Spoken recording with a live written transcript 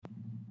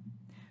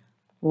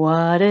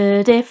What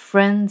a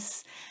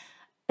difference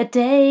a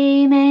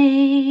day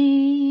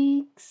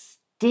makes.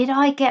 Did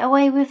I get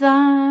away with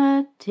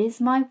that? Is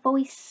my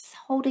voice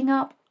holding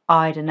up?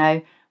 I don't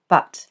know.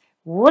 But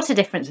what a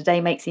difference a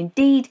day makes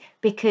indeed,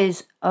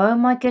 because, oh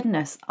my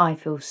goodness, I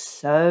feel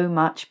so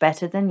much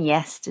better than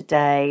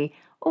yesterday.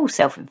 All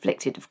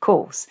self-inflicted, of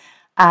course.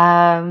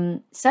 So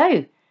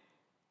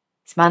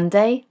it's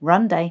Monday,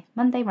 run day,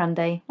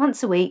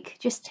 once a week,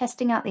 just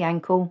testing out the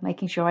ankle,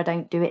 making sure I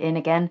don't do it in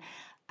again.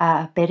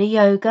 A bit of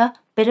yoga,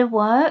 bit of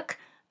work.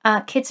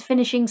 Kids are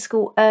finishing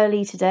school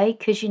early today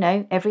because,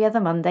 every other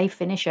Monday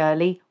finish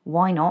early.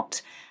 Why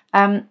not?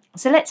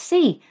 So let's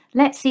see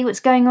what's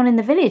going on in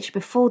the village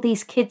before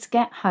these kids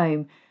get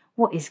home.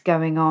 What is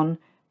going on?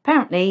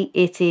 Apparently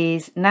it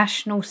is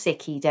National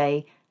Sickie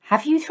Day.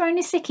 Have you thrown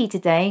a sickie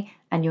today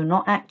and you're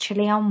not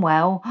actually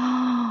unwell?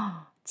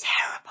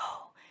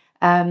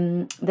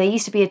 Terrible. There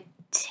used to be a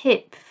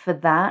tip for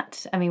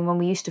that. I mean, when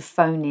we used to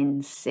phone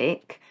in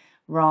sick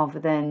rather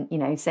than,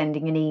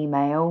 sending an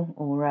email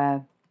or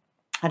a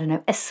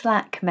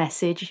Slack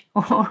message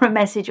or a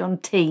message on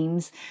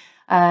Teams.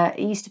 It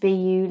used to be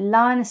you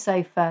lie on the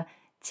sofa,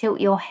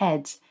 tilt your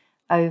head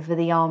over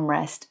the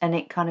armrest, and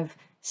it kind of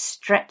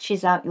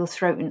stretches out your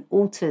throat and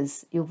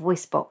alters your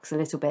voice box a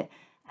little bit.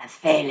 I'm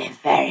feeling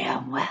very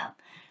unwell.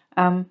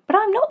 But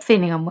I'm not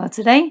feeling unwell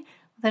today.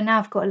 Although now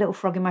I've got a little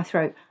frog in my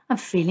throat. I'm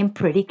feeling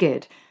pretty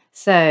good.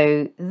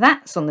 So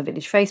that's on the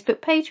Village Facebook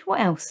page.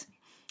 What else?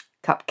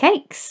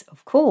 Cupcakes,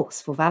 of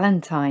course, for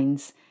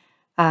Valentine's.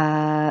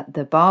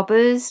 The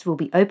barbers will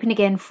be open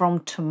again from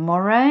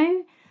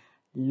tomorrow.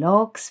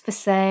 Logs for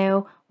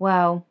sale.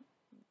 Well,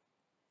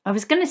 I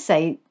was going to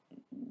say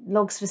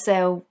logs for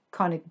sale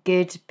kind of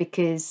good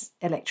because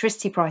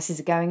electricity prices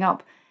are going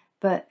up,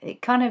 but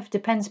it kind of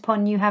depends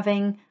upon you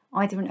having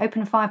either an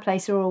open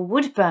fireplace or a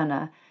wood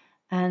burner.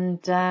 And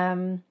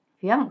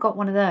if you haven't got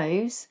one of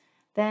those,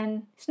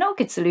 then it's not a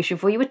good solution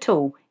for you at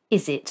all,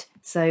 is it?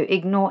 So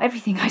ignore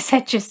everything I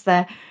said just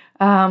there.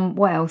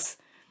 What else?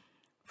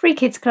 Free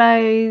kids'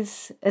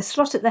 clothes, a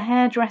slot at the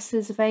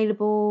hairdressers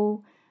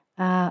available.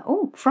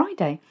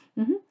 Friday.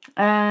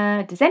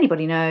 Does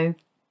anybody know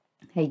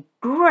a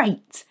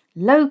great,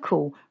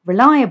 local,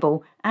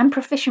 reliable and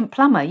proficient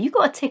plumber? You've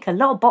got to tick a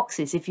lot of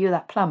boxes if you're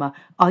that plumber.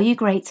 Are you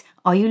great?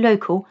 Are you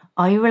local?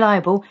 Are you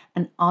reliable?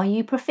 And are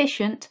you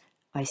proficient?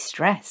 I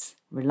stress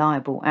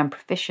reliable and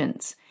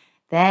proficient.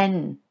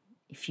 Then,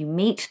 if you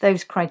meet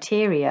those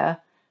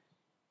criteria,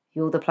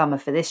 you're the plumber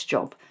for this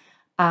job.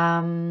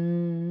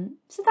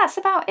 So that's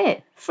about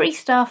it. Free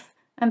stuff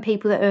and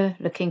people that are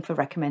looking for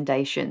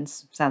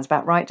recommendations. Sounds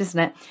about right, doesn't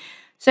it?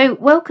 So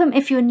welcome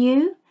if you're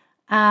new.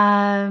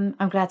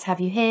 I'm glad to have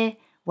you here.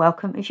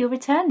 Welcome if you're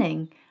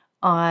returning.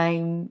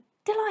 I'm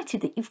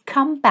delighted that you've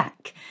come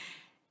back.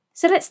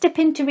 So let's dip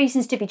into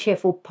Reasons to be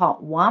Cheerful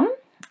Part 1.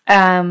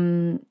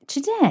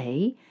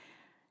 Today,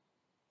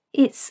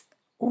 it's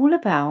all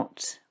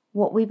about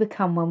what we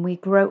become when we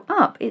grow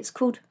up. It's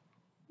called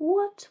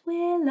What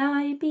Will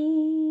I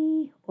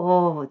Be?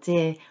 Oh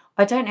dear,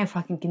 I don't know if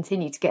I can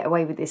continue to get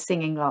away with this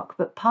singing lark,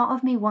 but part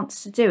of me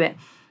wants to do it.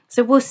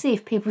 So we'll see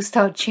if people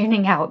start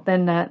tuning out,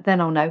 then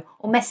I'll know.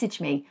 Or message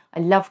me. I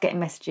love getting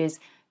messages.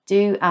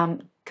 Do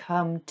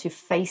come to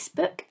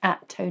Facebook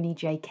at Tony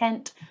J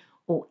Kent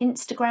or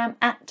Instagram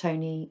at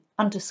Tony_J_Kent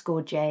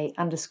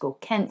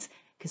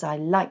because I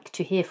like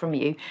to hear from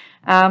you.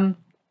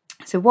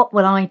 So what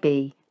will I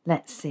be?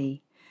 Let's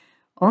see.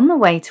 On the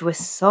way to a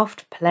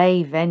soft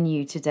play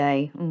venue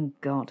today. Oh,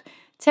 God.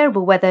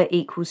 Terrible weather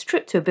equals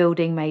trip to a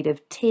building made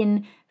of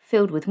tin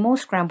filled with more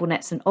scramble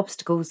nets and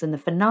obstacles than the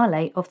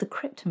finale of the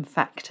Krypton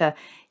Factor.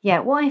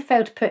 Yeah, what I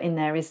failed to put in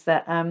there is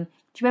that, do you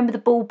remember the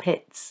ball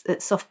pits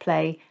at soft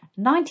play?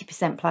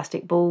 90%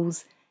 plastic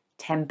balls,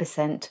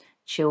 10%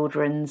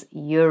 children's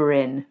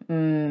urine.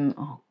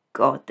 Oh,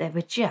 God, they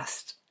were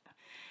just...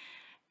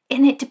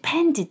 And it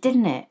depended,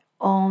 didn't it,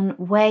 on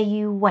where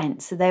you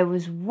went. So there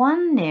was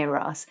one near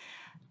us.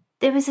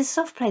 There was a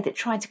soft play that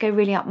tried to go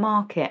really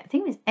upmarket. I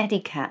think it was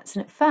Eddie Katz.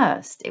 And at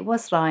first, it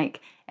was like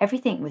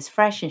everything was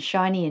fresh and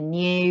shiny and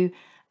new.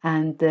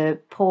 And the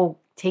poor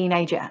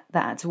teenager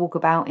that had to walk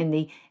about in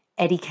the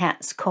Eddie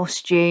Katz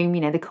costume,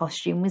 the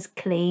costume was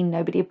clean.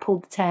 Nobody had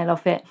pulled the tail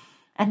off it.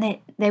 And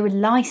they were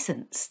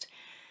licensed.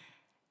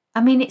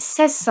 I mean, it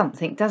says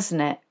something, doesn't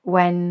it,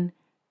 when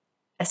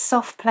a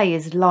soft play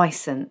is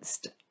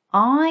licensed.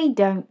 I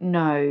don't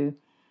know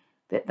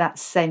that that's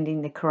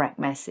sending the correct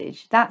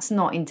message. That's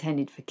not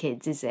intended for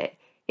kids, is it?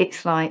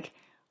 It's like,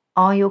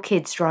 are your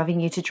kids driving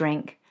you to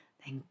drink?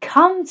 Then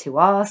come to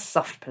our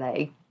soft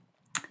play.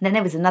 And then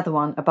there was another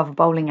one above a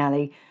bowling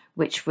alley,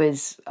 which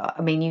was,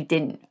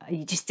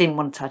 you just didn't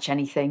want to touch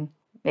anything.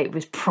 It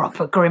was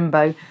proper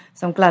Grimbo.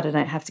 So I'm glad I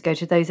don't have to go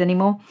to those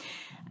anymore.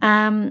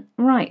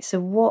 Right, so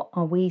what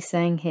are we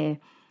saying here?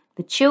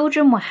 The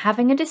children were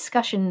having a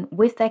discussion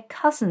with their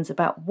cousins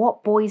about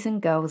what boys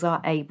and girls are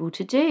able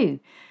to do.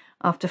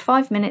 After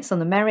 5 minutes on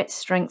the merits,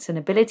 strengths and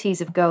abilities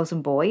of girls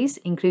and boys,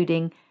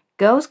 including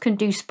girls can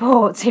do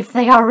sports if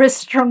they are as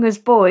strong as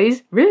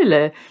boys,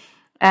 really,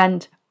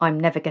 and I'm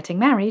never getting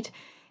married,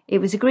 it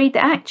was agreed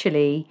that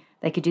actually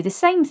they could do the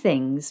same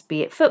things,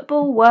 be it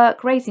football,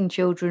 work, raising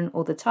children,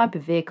 or the type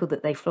of vehicle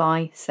that they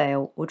fly,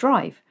 sail, or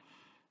drive.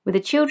 With the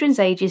children's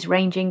ages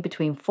ranging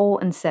between 4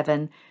 and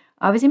 7,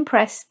 I was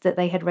impressed that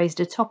they had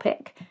raised a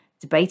topic,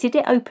 debated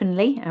it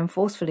openly and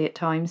forcefully at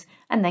times,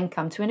 and then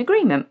come to an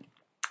agreement.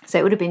 So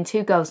it would have been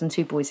 2 girls and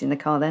 2 boys in the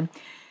car then.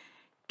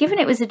 Given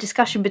it was a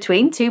discussion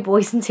between 2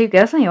 boys and 2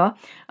 girls, there you are,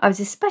 I was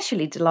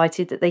especially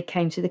delighted that they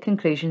came to the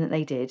conclusion that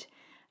they did.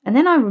 And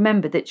then I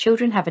remembered that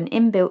children have an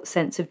inbuilt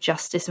sense of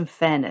justice and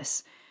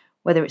fairness.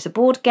 Whether it's a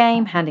board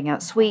game, handing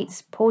out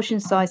sweets, portion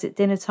size at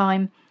dinner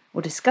time,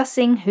 or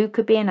discussing who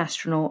could be an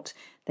astronaut,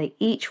 they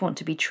each want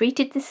to be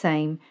treated the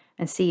same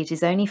and see it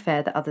is only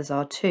fair that others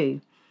are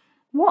too.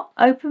 What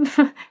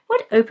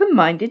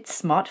open-minded,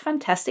 smart,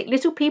 fantastic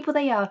little people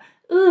they are.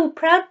 Ooh,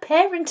 proud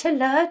parent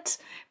alert.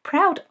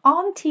 Proud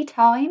auntie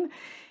time.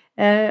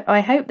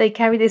 I hope they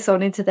carry this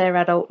on into their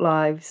adult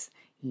lives.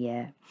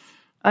 Yeah.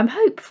 I'm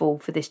hopeful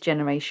for this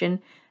generation.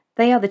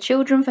 They are the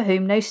children for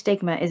whom no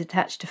stigma is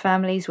attached to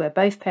families where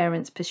both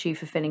parents pursue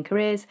fulfilling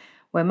careers,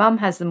 where mum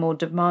has the more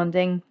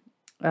demanding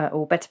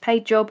or better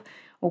paid job,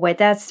 or where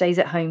dad stays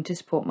at home to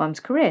support mum's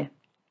career.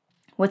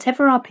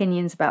 Whatever our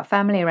opinions about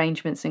family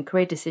arrangements and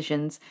career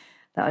decisions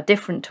that are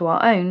different to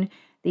our own,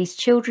 these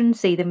children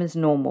see them as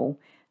normal.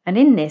 And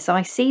in this,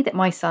 I see that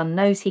my son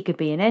knows he could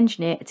be an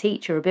engineer, a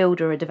teacher, a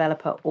builder, a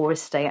developer, or a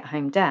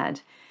stay-at-home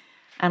dad.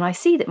 And I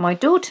see that my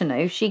daughter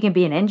knows she can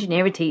be an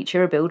engineer, a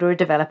teacher, a builder, a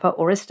developer,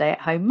 or a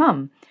stay-at-home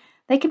mum.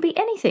 They can be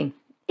anything,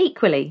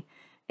 equally.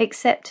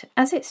 Except,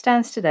 as it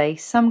stands today,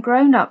 some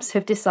grown-ups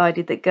have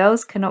decided that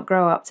girls cannot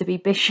grow up to be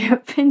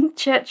bishop in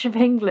Church of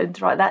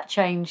England. Right, that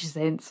changed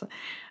since.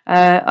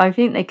 I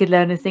think they could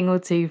learn a thing or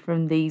two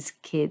from these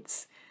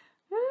kids.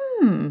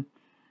 I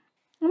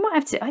might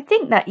have to. I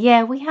think that,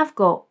 yeah, we have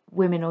got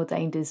women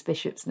ordained as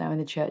bishops now in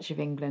the Church of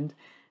England.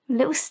 A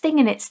little sting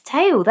in its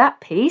tail,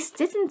 that piece,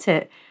 isn't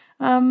it?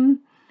 But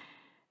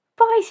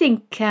I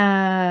think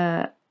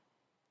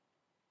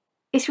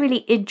it's really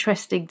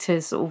interesting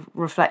to sort of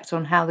reflect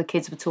on how the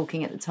kids were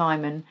talking at the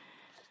time and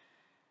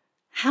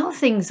how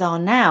things are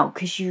now,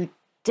 because you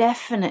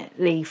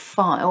definitely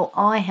find, or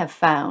I have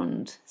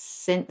found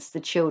since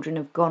the children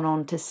have gone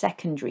on to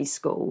secondary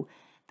school,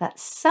 that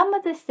some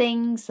of the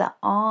things that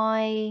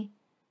I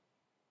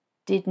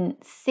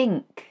didn't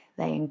think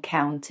they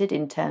encountered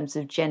in terms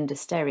of gender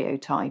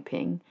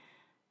stereotyping,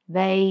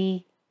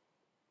 they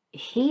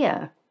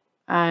hear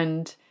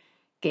and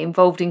get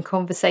involved in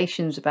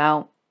conversations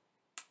about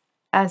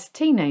as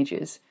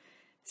teenagers.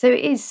 So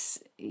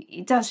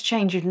it does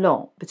change a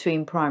lot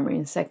between primary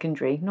and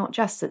secondary, not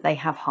just that they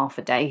have half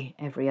a day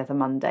every other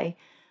Monday.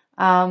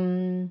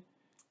 And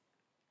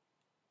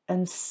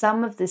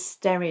some of the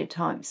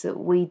stereotypes that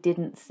we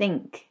didn't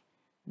think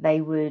they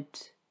would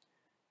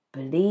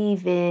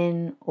believe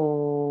in,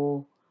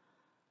 or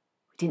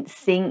didn't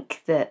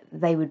think that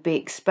they would be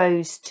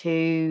exposed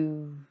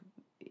to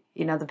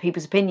in other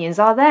people's opinions,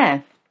 are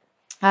there.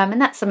 And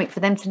that's something for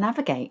them to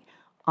navigate,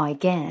 I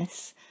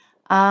guess.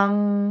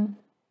 Maybe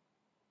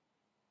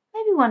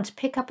one to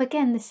pick up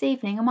again this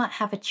evening. I might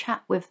have a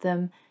chat with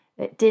them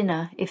at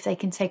dinner if they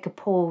can take a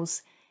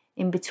pause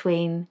in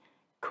between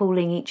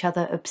calling each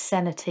other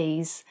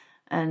obscenities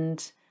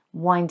and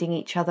winding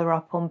each other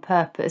up on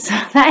purpose.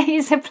 That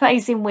is a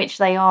place in which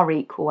they are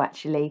equal,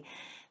 actually.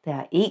 They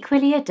are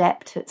equally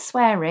adept at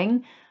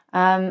swearing,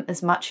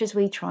 as much as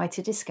we try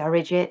to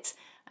discourage it.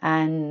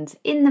 And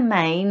in the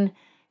main,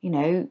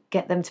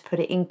 get them to put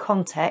it in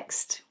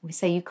context. We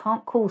say you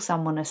can't call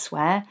someone a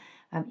swear.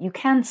 You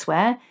can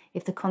swear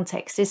if the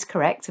context is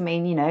correct. I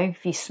mean,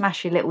 if you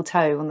smash your little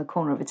toe on the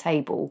corner of a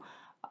table,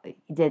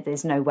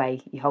 there's no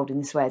way you're holding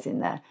the swears in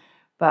there.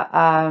 But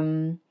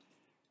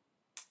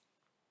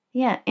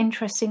yeah,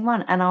 interesting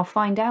one. And I'll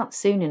find out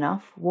soon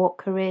enough what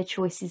career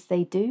choices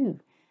they do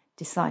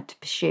decide to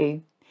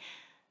pursue.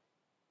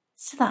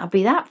 So that'll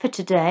be that for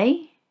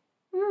today.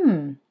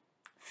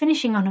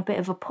 Finishing on a bit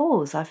of a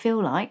pause, I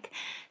feel like.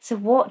 So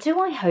what do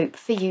I hope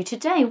for you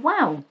today?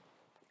 Well,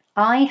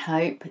 I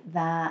hope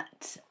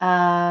that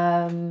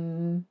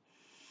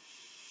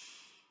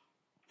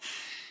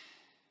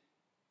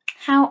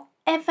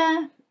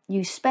however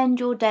you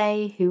spend your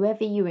day,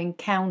 whoever you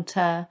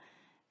encounter,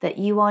 that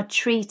you are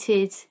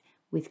treated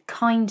with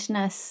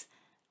kindness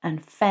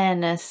and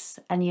fairness,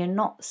 and you're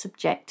not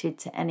subjected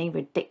to any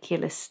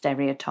ridiculous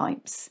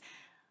stereotypes.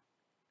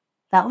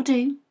 That'll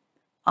do.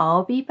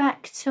 I'll be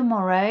back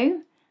tomorrow,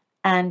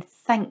 and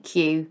thank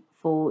you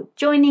for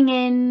joining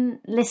in,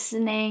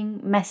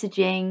 listening,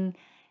 messaging.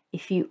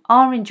 If you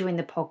are enjoying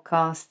the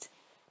podcast,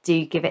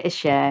 do give it a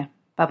share.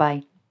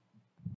 Bye-bye.